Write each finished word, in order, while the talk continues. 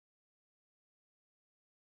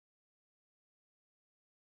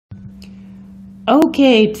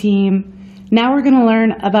Okay, team. Now we're going to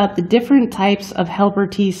learn about the different types of helper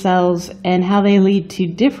T cells and how they lead to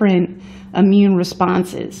different immune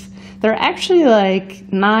responses. There are actually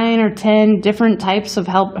like 9 or 10 different types of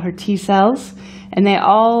helper T cells, and they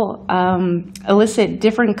all elicit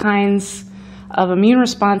different kinds of immune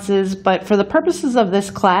responses. But for the purposes of this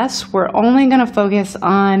class, we're only going to focus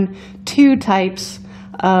on 2 types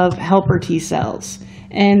of helper T cells.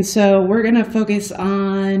 And so we're going to focus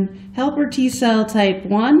on helper T cell type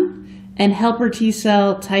 1 and helper T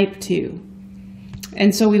cell type 2.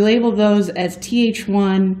 And so we label those as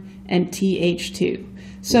TH1 and TH2.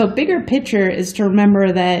 So bigger picture is to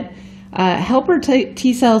remember that helper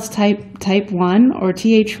T cells type 1 or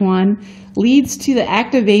TH1 leads to the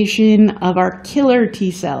activation of our killer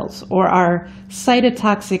T cells or our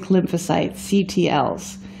cytotoxic lymphocytes,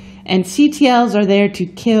 CTLs. And CTLs are there to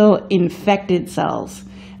kill infected cells.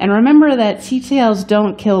 And remember that CTLs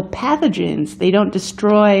don't kill pathogens. They don't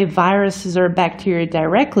destroy viruses or bacteria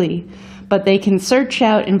directly, but they can search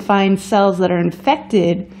out and find cells that are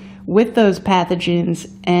infected with those pathogens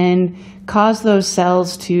and cause those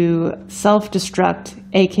cells to self-destruct,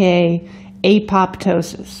 aka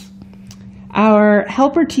apoptosis. Our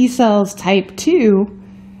helper T cells type 2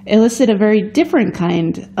 elicit a very different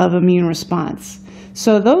kind of immune response.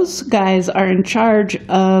 So those guys are in charge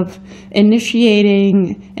of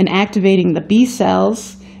initiating and activating the B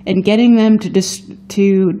cells and getting them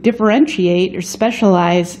to differentiate or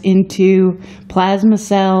specialize into plasma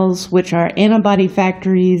cells, which are antibody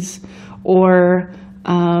factories, or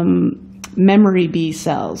memory B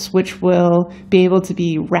cells, which will be able to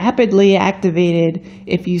be rapidly activated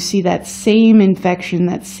if you see that same infection,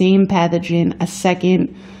 that same pathogen, a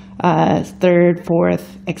second, third,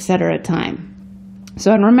 fourth, etc. time.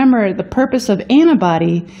 So, and remember, the purpose of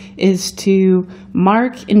antibody is to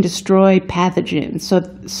mark and destroy pathogens.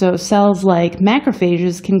 So cells like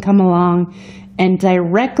macrophages can come along and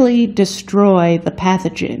directly destroy the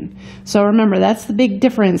pathogen. So remember, that's the big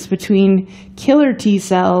difference between killer T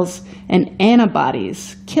cells and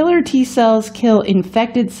antibodies. Killer T cells kill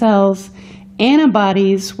infected cells.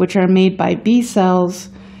 Antibodies, which are made by B cells,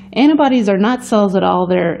 antibodies are not cells at all.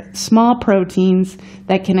 They're small proteins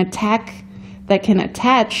that can attach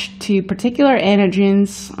to particular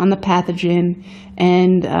antigens on the pathogen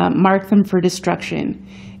and mark them for destruction.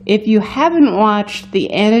 If you haven't watched the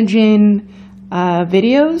antigen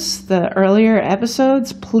videos, the earlier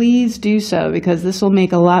episodes, please do so, because this will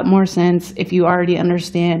make a lot more sense if you already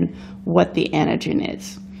understand what the antigen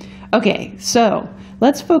is. Okay, so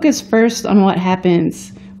let's focus first on what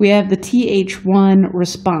happens. We have the TH1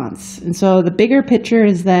 response. And so the bigger picture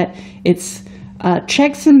is that it's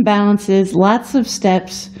checks and balances, lots of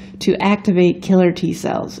steps to activate killer T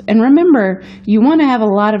cells. And remember, you want to have a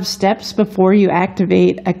lot of steps before you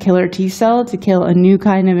activate a killer T cell to kill a new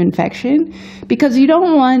kind of infection, because you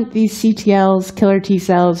don't want these CTLs, killer T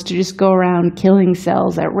cells, to just go around killing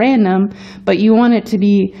cells at random, but you want it to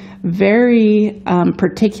be very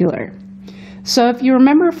particular. So if you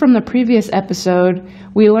remember from the previous episode,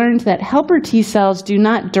 we learned that helper T cells do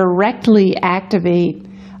not directly activate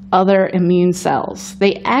other immune cells.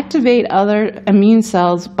 They activate other immune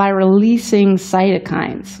cells by releasing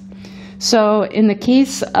cytokines. So in the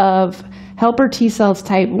case of helper T cells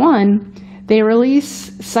type 1, they release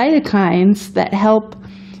cytokines that help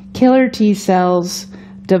killer T cells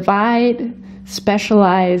divide,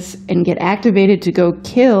 specialize, and get activated to go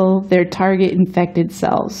kill their target infected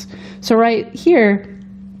cells. So right here,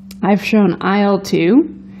 I've shown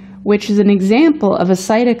IL-2, which is an example of a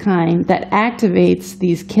cytokine that activates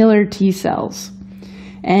these killer T cells.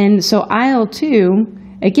 And so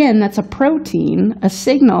IL-2, again, that's a protein, a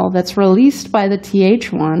signal that's released by the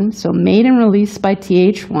TH1, so made and released by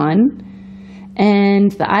TH1,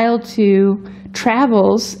 and the IL-2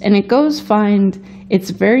 travels and it goes find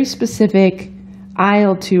its very specific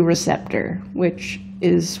IL-2 receptor, which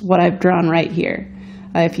is what I've drawn right here,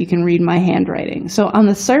 if you can read my handwriting. So on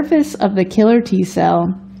the surface of the killer T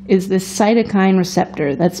cell is this cytokine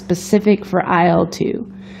receptor that's specific for IL-2.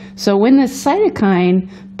 So when this cytokine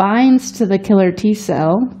binds to the killer T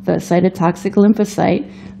cell, the cytotoxic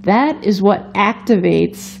lymphocyte, that is what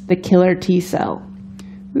activates the killer T cell.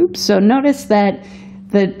 Oops, so notice that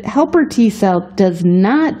the helper T cell does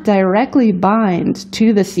not directly bind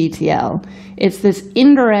to the CTL. It's this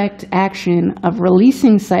indirect action of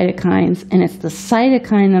releasing cytokines, and it's the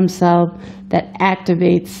cytokine themselves that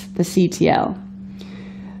activates the CTL.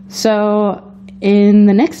 So in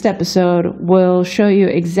the next episode, we'll show you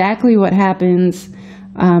exactly what happens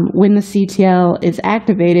when the CTL is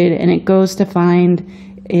activated and it goes to find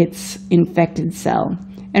its infected cell.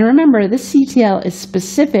 And remember, this CTL is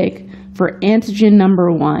specific for antigen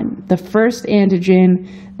number 1, the first antigen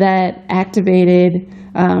that activated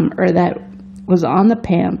or that was on the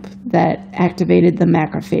PAMP that activated the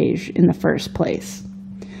macrophage in the first place.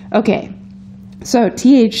 Okay, so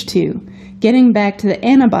TH2, getting back to the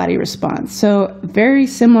antibody response. So very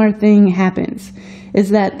similar thing happens, is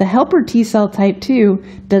that the helper T cell type 2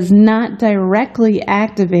 does not directly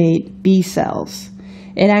activate B cells.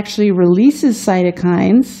 It actually releases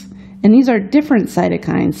cytokines, and these are different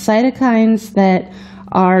cytokines, cytokines that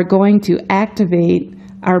are going to activate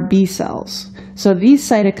our B cells. So these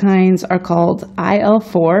cytokines are called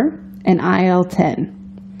IL-4 and IL-10.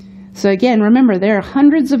 So again, remember, there are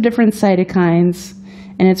hundreds of different cytokines,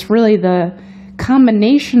 and it's really the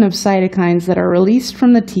combination of cytokines that are released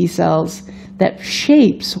from the T cells that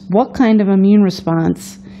shapes what kind of immune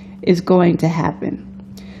response is going to happen.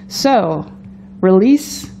 So,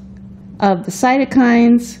 release of the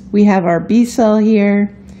cytokines, we have our B cell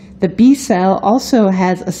here. The B cell also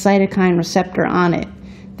has a cytokine receptor on it.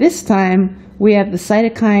 This time, we have the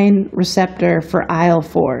cytokine receptor for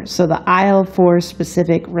IL-4, so the IL-4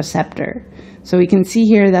 specific receptor. So we can see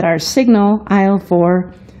here that our signal,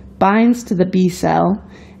 IL-4, binds to the B cell,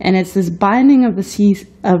 and it's this binding of the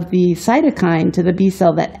cytokine to the B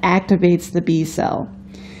cell that activates the B cell.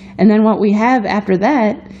 And then what we have after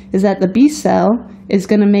that is that the B cell is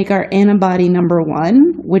going to make our antibody number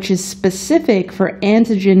 1, which is specific for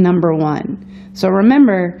antigen number 1. So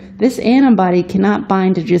remember, this antibody cannot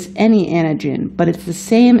bind to just any antigen, but it's the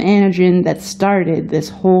same antigen that started this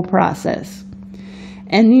whole process.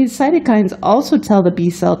 And these cytokines also tell the B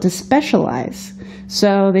cell to specialize.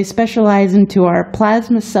 So they specialize into our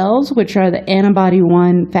plasma cells, which are the antibody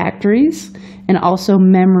 1 factories, and also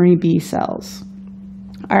memory B cells.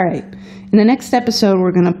 All right, in the next episode,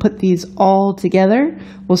 we're going to put these all together.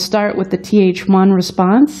 We'll start with the TH1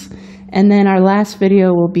 response, and then our last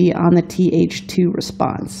video will be on the TH2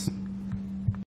 response.